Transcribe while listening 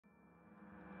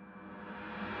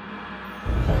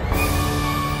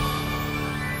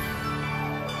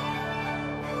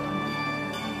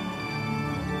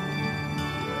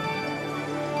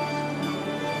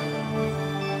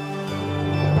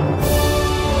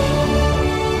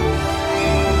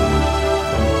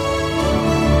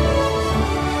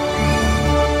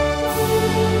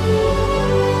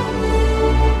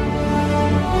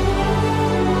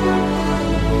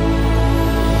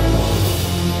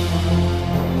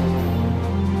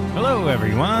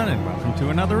Everyone, and welcome to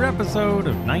another episode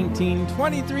of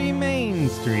 1923 Main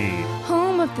Street,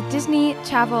 home of the Disney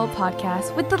Travel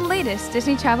Podcast with the latest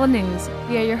Disney travel news.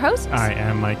 We are your hosts. I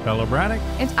am Mike Bello-Braddock.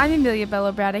 And I'm Amelia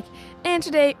Bello-Braddock. And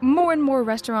today, more and more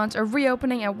restaurants are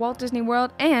reopening at Walt Disney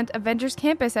World, and Avengers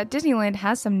Campus at Disneyland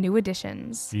has some new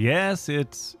additions. Yes,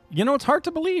 it's hard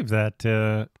to believe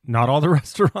that not all the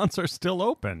restaurants are still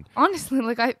open. Honestly,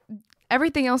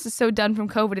 everything else is so done from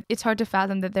COVID, it's hard to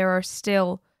fathom that there are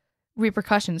still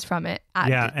repercussions from it.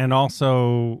 And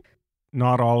also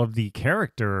not all of the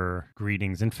character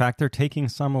greetings. In fact, they're taking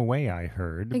some away, I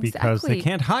heard, because they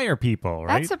can't hire people,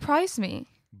 right? That surprised me.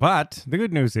 But the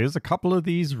good news is a couple of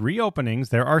these reopenings,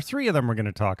 there are 3 of them we're going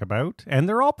to talk about, and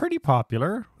they're all pretty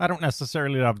popular. I don't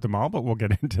necessarily love them all, but we'll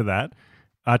get into that.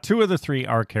 2 of the 3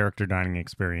 are character dining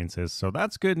experiences, so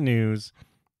that's good news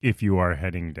if you are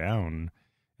heading down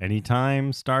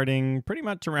anytime starting pretty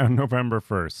much around November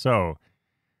 1st. So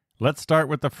let's start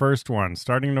with the first one,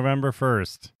 starting November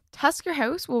 1st. Tusker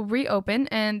House will reopen,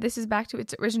 and this is back to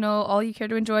its original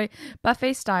all-you-care-to-enjoy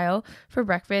buffet style for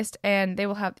breakfast, and they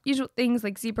will have usual things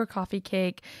like zebra coffee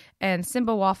cake and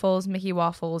Simba waffles, Mickey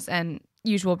waffles, and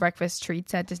usual breakfast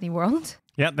treats at Disney World.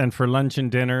 Yeah, then for lunch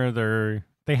and dinner,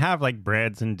 they have like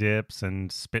breads and dips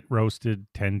and spit-roasted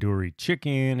tandoori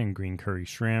chicken and green curry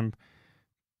shrimp.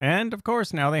 And, of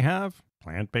course, now they have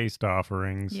plant-based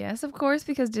offerings. Yes, of course,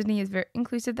 because Disney is very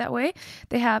inclusive that way.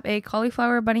 They have a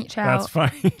Cauliflower Bunny Chow. That's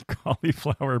funny.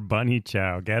 Cauliflower Bunny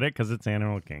Chow. Get it? Because it's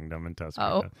Animal Kingdom and Tusker.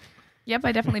 Oh, yep,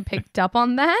 I definitely picked up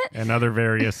on that. And other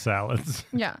various salads.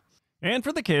 Yeah. And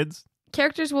for the kids,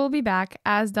 characters will be back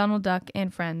as Donald Duck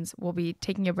and friends will be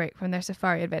taking a break from their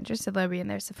safari adventures, so they'll be in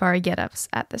their safari get-ups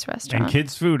at this restaurant. And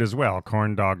kids' food as well.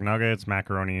 Corn dog nuggets,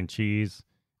 macaroni and cheese,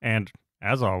 and,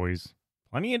 as always,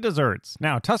 plenty of desserts.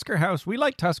 Now, Tusker House, we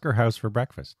like Tusker House for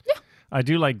breakfast. Yeah. I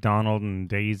do like Donald and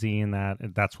Daisy and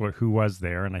that's who was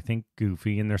there, and I think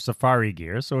Goofy in their safari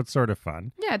gear, so it's sort of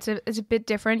fun. Yeah, it's a bit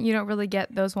different. You don't really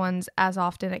get those ones as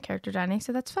often at character dining,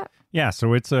 so that's fun. Yeah,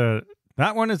 so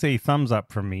that one is a thumbs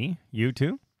up from me. You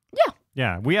too? Yeah.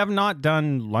 Yeah, we have not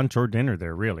done lunch or dinner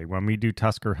there, really. When we do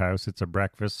Tusker House, it's a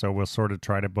breakfast, so we'll sort of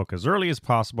try to book as early as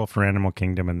possible for Animal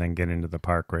Kingdom and then get into the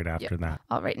park right after that.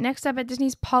 All right, next up at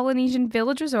Disney's Polynesian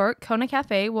Village Resort, Kona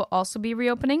Cafe will also be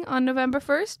reopening on November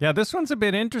 1st. Yeah, this one's a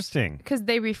bit interesting. Because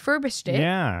they refurbished it.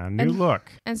 Yeah, new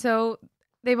look. And so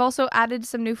they've also added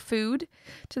some new food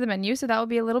to the menu, so that will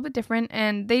be a little bit different.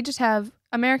 And they just have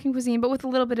American cuisine, but with a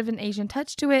little bit of an Asian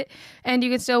touch to it. And you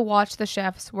can still watch the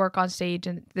chefs work on stage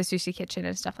in the sushi kitchen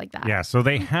and stuff like that. Yeah, so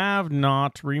they have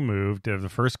not removed. The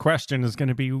first question is going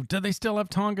to be, do they still have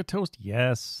Tonga toast?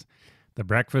 Yes. The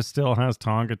breakfast still has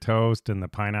Tonga toast and the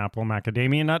pineapple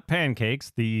macadamia nut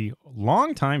pancakes, the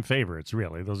longtime favorites,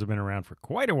 really. Those have been around for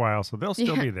quite a while, so they'll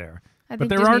still be there. But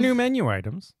there are new menu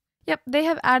items. Yep, they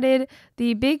have added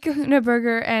the Big Kahuna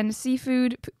Burger and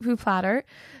Seafood Poo Platter,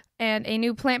 and a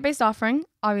new plant-based offering,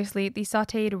 obviously, the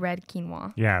sautéed red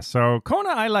quinoa. Yeah, so Kona,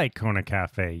 I like Kona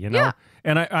Cafe, Yeah.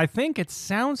 And I think it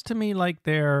sounds to me like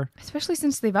they're... Especially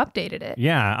since they've updated it.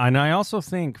 Yeah, and I also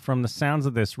think from the sounds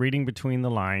of this, reading between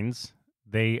the lines,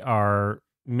 they are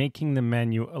making the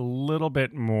menu a little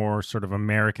bit more sort of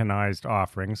Americanized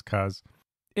offerings, because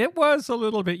it was a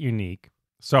little bit unique.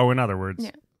 So, in other words...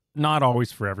 Yeah. Not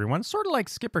always for everyone. Sort of like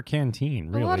Skipper Canteen,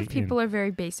 really. A lot of people are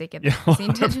very basic at the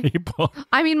cuisine. A lot of people.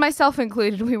 I mean, myself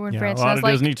included. We were in France. A lot of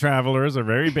Disney travelers are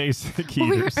very basic eaters.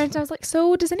 We were in France. I was like,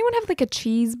 so does anyone have like a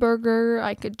cheeseburger?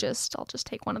 I'll just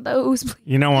take one of those.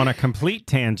 Please. On a complete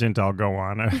tangent I'll go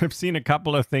on. I've seen a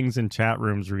couple of things in chat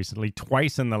rooms recently,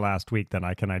 twice in the last week that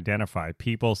I can identify.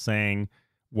 People saying,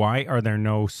 why are there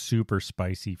no super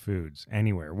spicy foods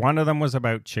anywhere? One of them was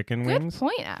about chicken wings. Good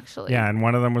point, actually. Yeah, and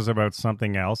one of them was about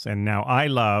something else. And now I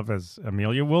love, as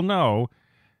Amelia will know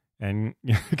and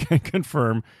can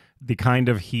confirm, the kind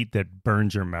of heat that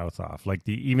burns your mouth off. Like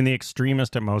even the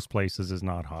extremist at most places is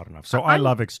not hot enough. So I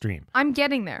love extreme. I'm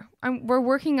getting there. We're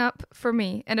working up for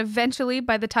me. And eventually,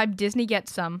 by the time Disney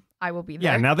gets some, I will be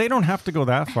there. Yeah, now they don't have to go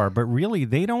that far. But really,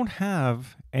 they don't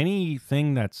have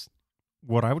anything that's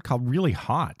what I would call really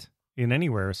hot. in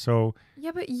anywhere. So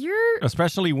Yeah, but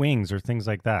especially wings or things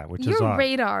like that, which is your odd.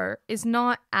 radar is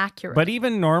not accurate. But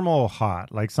even normal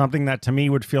hot, like something that to me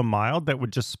would feel mild, that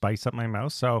would just spice up my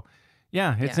mouth. So,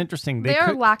 yeah, it's interesting. They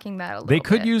are lacking that a little bit. They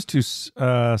could use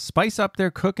to spice up their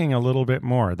cooking a little bit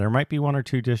more. There might be one or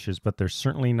two dishes, but there's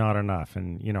certainly not enough.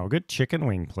 And, a good chicken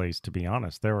wing place, to be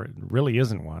honest. There really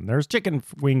isn't one. There's chicken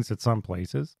wings at some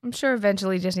places. I'm sure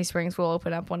eventually Disney Springs will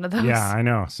open up one of those. Yeah, I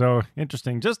know. So,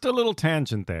 interesting. Just a little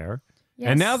tangent there. Yes.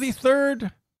 And now the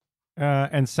third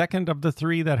and second of the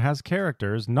three that has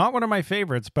characters. Not one of my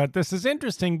favorites, but this is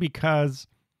interesting because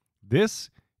this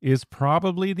is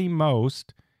probably the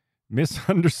most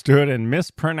misunderstood and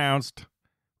mispronounced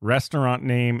restaurant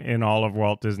name in all of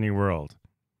Walt Disney World.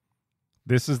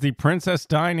 This is the Princess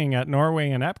Dining at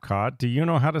Norway and EPCOT. Do you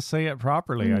know how to say it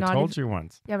properly? I told you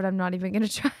once. Yeah, but I'm not even going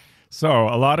to try. So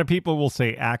a lot of people will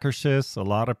say Akershus. A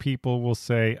lot of people will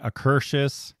say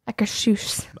Akershus.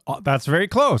 Akershus. That's very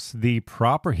close.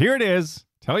 Here it is.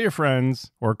 Tell your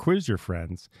friends or quiz your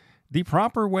friends. The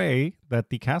proper way that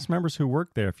the cast members who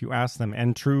work there, if you ask them,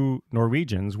 and true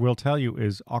Norwegians will tell you,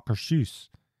 is Akershus.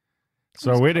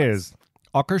 So it is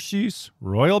Akershus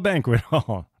Royal Banquet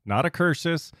Hall. Not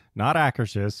Akershus, not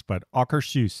Akershus, but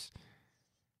Akershus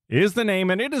is the name,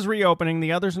 and it is reopening.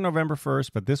 The others are November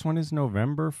 1st, but this one is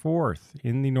November 4th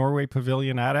in the Norway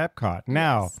Pavilion at EPCOT.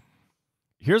 Now,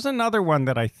 here's another one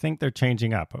that I think they're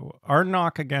changing up. Our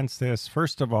knock against this,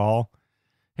 first of all,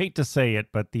 hate to say it,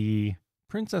 but the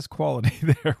princess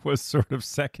quality there was sort of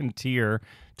second tier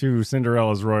to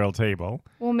Cinderella's royal table.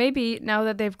 Well, maybe now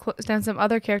that they've closed down some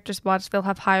other character spots, they'll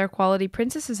have higher quality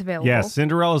princesses available. Yes,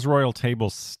 Cinderella's royal table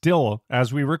still,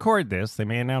 as we record this, they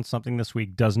may announce something this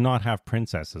week, does not have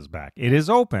princesses back. It is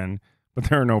open, but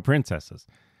there are no princesses.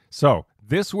 So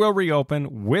this will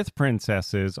reopen with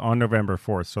princesses on November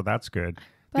 4th, so that's good.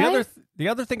 The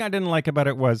other thing I didn't like about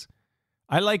it was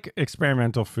I like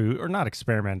experimental food, or not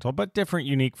experimental, but different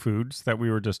unique foods that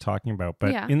we were just talking about.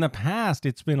 But in the past,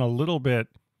 it's been a little bit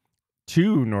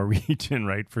too Norwegian,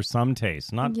 right, for some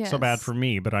taste. Not so bad for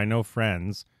me, but I know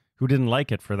friends who didn't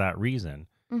like it for that reason.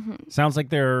 Mm-hmm. Sounds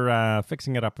like they're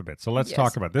fixing it up a bit. So let's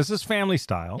talk about it. This is family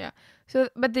style. Yeah. So,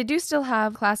 but they do still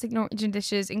have classic Norwegian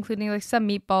dishes, including like some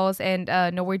meatballs and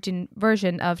a Norwegian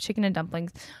version of chicken and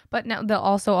dumplings. But now they'll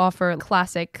also offer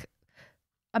classic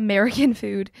American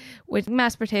food with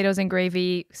mashed potatoes and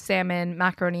gravy, salmon,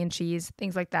 macaroni and cheese,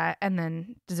 things like that, and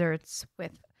then desserts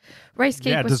with rice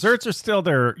cake. Yeah, desserts are still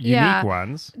their unique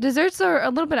ones. Desserts are a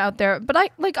little bit out there, but I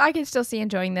can still see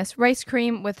enjoying this. Rice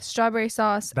cream with strawberry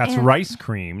sauce. That's rice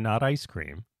cream, not ice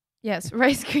cream. Yes,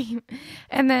 rice cream.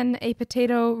 And then a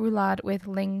potato roulade with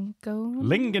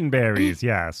lingonberries,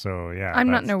 yeah. So, yeah. I'm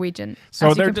not Norwegian.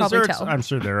 So their desserts, I'm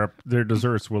sure their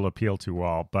desserts will appeal to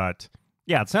all, but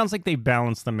yeah, it sounds like they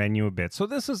balanced the menu a bit. So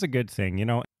this is a good thing.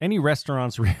 Any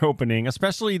restaurants reopening,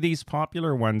 especially these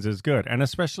popular ones, is good. And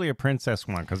especially a princess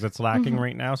one, because it's lacking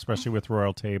right now, especially with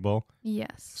Royal Table.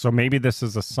 Yes. So maybe this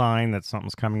is a sign that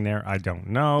something's coming there. I don't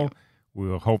know.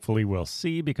 Yeah. We'll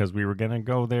see, because we were going to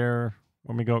go there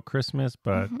when we go at Christmas,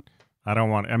 but I don't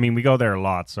want, we go there a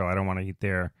lot, so I don't want to eat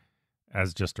there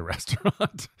as just a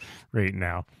restaurant right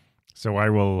now. So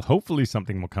hopefully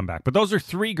something will come back. But those are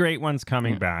three great ones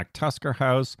coming back. Tusker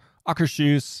House,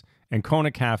 Akershus, and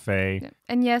Kona Cafe.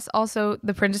 And yes, also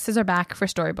the princesses are back for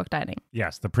storybook dining.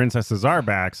 Yes, the princesses are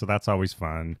back, so that's always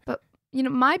fun. But,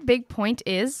 my big point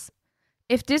is,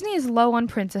 if Disney is low on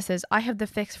princesses, I have the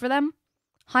fix for them.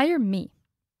 Hire me.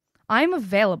 I'm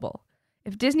available.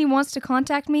 If Disney wants to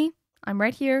contact me, I'm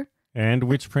right here. And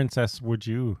which princess would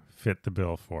you fit the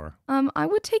bill for? I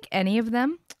would take any of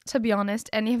them, to be honest.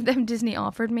 Any of them Disney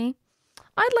offered me.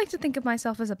 I'd like to think of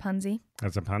myself as a punsy.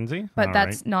 As a punsy? But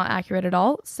that's not accurate at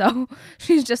all. So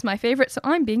she's just my favorite, so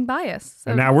I'm being biased.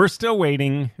 So and now we're still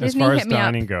waiting Disney, as far as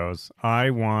dining goes.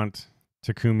 I want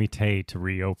Takumi Tay to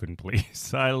reopen,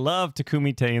 please. I love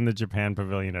Takumi Tay in the Japan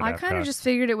Pavilion at EPCOT. I kind of just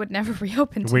figured it would never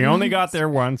reopen. We only got there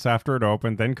once after it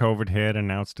opened, then COVID hit, and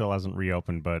now it still hasn't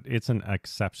reopened, but it's an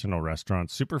exceptional restaurant.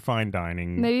 Super fine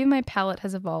dining. Maybe my palate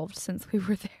has evolved since we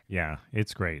were there. Yeah,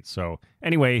 it's great. So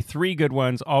anyway, three good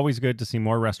ones. Always good to see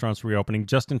more restaurants reopening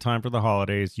just in time for the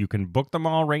holidays. You can book them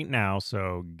all right now,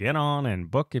 so get on and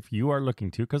book if you are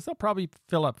looking to, because they'll probably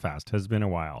fill up fast. Has been a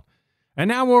while. And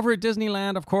now over at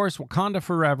Disneyland, of course, Wakanda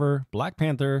Forever, Black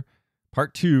Panther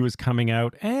Part 2 is coming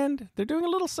out, and they're doing a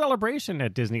little celebration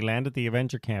at Disneyland at the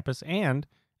Avenger Campus and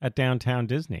at Downtown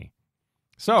Disney.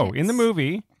 So, in the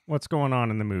movie, what's going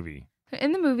on in the movie?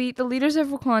 In the movie, the leaders of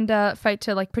Wakanda fight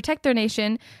to protect their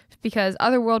nation because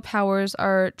other world powers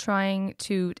are trying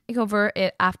to take over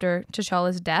it after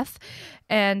T'Challa's death.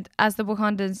 And as the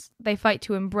Wakandans, they fight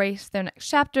to embrace their next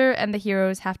chapter, and the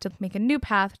heroes have to make a new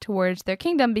path towards their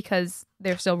kingdom because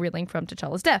they're still reeling from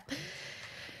T'Challa's death.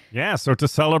 Yeah, so to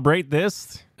celebrate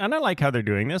this, and I like how they're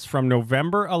doing this, from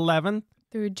November 11th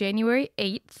through January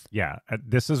 8th. Yeah,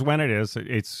 this is when it is.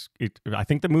 I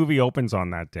think the movie opens on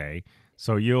that day.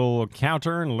 So you'll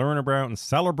encounter and learn about and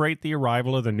celebrate the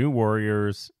arrival of the new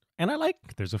warriors. And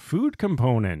there's a food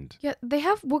component. Yeah, they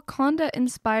have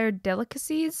Wakanda-inspired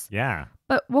delicacies. Yeah.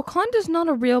 But Wakanda's not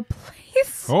a real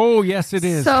place. Oh, yes, it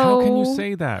is. So, how can you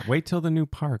say that? Wait till the new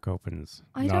park opens.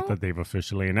 Not that they've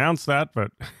officially announced that,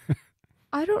 but...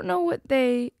 I don't know what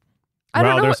they...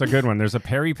 There's a good one. There's a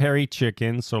peri-peri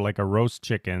chicken, so like a roast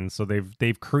chicken. So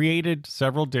they've created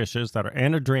several dishes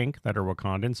and a drink that are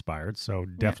Wakanda inspired. So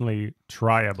definitely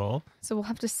tryable. So we'll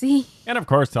have to see. And of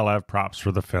course, they'll have props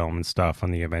for the film and stuff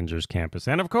on the Avengers campus.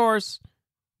 And of course,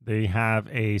 they have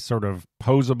a sort of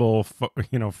posable,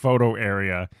 photo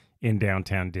area in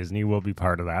downtown Disney. We'll be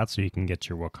part of that, so you can get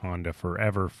your Wakanda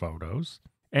Forever photos.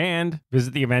 And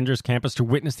visit the Avengers campus to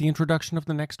witness the introduction of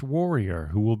the next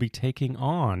warrior who will be taking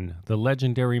on the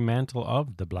legendary mantle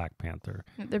of the Black Panther.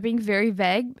 They're being very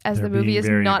vague as the movie is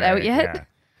not out yet. Yeah.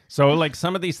 So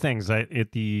some of these things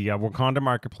at the Wakanda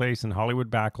Marketplace and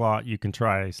Hollywood Backlot, you can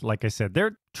try, like I said,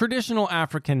 they're traditional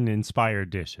African-inspired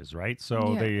dishes, right?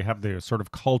 So they have the sort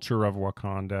of culture of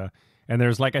Wakanda. And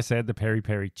there's, like I said, the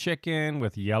peri-peri chicken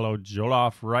with yellow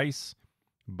jollof rice,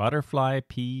 butterfly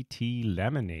pea tea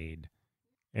lemonade,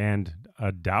 and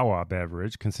a dawa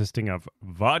beverage consisting of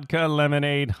vodka,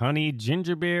 lemonade, honey,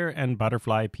 ginger beer, and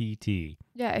butterfly pea tea.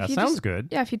 Yeah, that sounds good.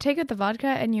 Yeah, if you take out the vodka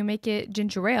and you make it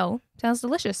ginger ale, sounds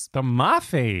delicious. The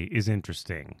mafe is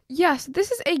interesting. Yes, this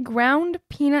is a ground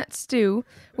peanut stew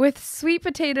with sweet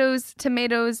potatoes,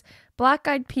 tomatoes,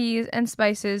 black-eyed peas, and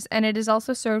spices, and it is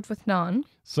also served with naan.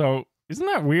 So... isn't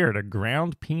that weird? A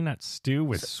ground peanut stew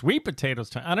with sweet potatoes.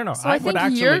 I don't know. So I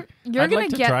think you're going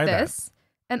to get this.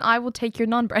 And I will take your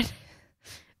naan bread.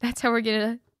 That's how we're going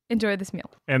to enjoy this meal.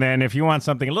 And then if you want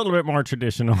something a little bit more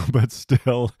traditional, but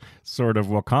still sort of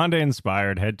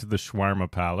Wakanda-inspired, head to the Shawarma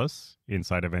Palace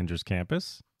inside Avengers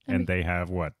Campus. And they have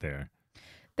what there?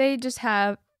 They just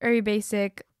have very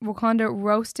basic Wakanda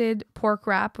roasted pork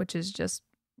wrap, which is just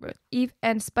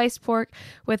and spiced pork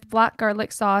with black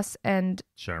garlic sauce and...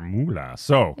 charmoula.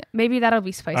 So... yeah, maybe that'll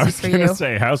be spicy for you. I was going to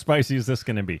say, how spicy is this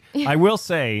going to be? I will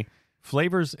say...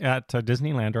 flavors at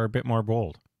Disneyland are a bit more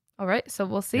bold. All right, so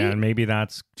we'll see. And maybe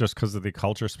that's just because of the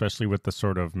culture, especially with the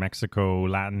sort of Mexico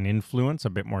Latin influence,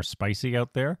 a bit more spicy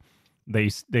out there.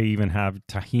 They even have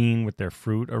tahini with their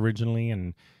fruit originally,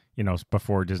 and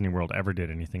before Disney World ever did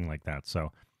anything like that.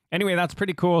 So anyway, that's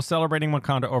pretty cool. Celebrating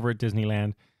Wakanda over at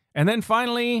Disneyland. And then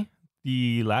finally,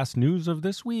 the last news of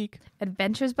this week.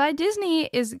 Adventures by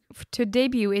Disney is to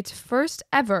debut its first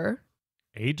ever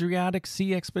Adriatic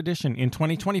Sea Expedition in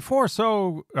 2024.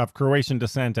 So, of Croatian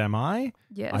descent am I?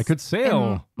 Yes. I could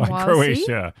sail by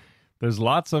Croatia. There's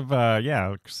lots of,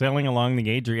 sailing along the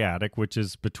Adriatic, which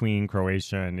is between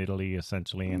Croatia and Italy,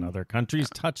 essentially, and other countries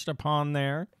touched upon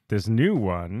there. This new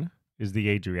one is the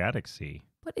Adriatic Sea.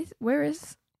 Where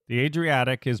is? The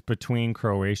Adriatic is between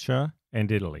Croatia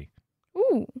and Italy.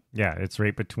 Ooh. Yeah, it's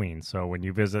right between. So when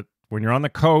you're on the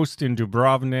coast in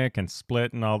Dubrovnik and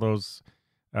Split and all those...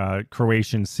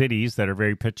 Croatian cities that are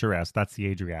very picturesque. That's the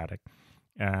Adriatic.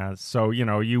 So,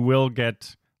 you will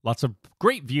get lots of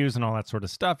great views and all that sort of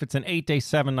stuff. It's an 8-day,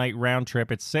 7-night round trip.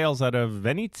 It sails out of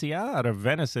Venezia, out of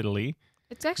Venice, Italy.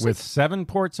 It's actually... with 7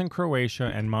 ports in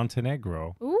Croatia and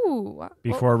Montenegro. Ooh.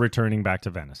 Before returning back to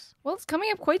Venice. Well, it's coming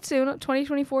up quite soon.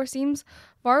 2024 seems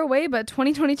far away, but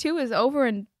 2022 is over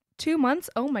in 2 months.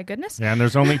 Oh, my goodness. Yeah, and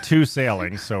there's only 2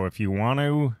 sailings. So if you want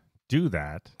to... do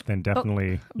that, then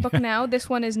definitely book now. This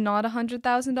one is not $100,000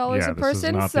 a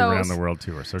person. This is not the Around the World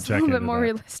tour, so check into that. It's a little bit more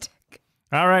realistic.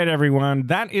 All right, everyone,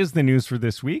 that is the news for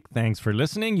this week. Thanks for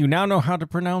listening. You now know how to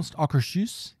pronounce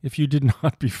Akershus if you did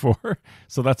not before,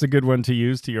 so that's a good one to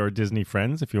use to your Disney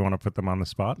friends if you want to put them on the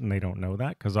spot and they don't know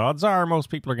that, because odds are most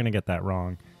people are going to get that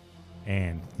wrong.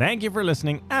 And thank you for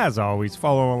listening. As always,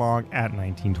 follow along at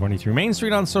 1923 Main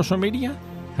Street on social media.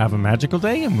 Have a magical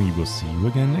day, and we will see you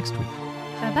again next week.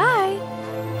 Bye-bye.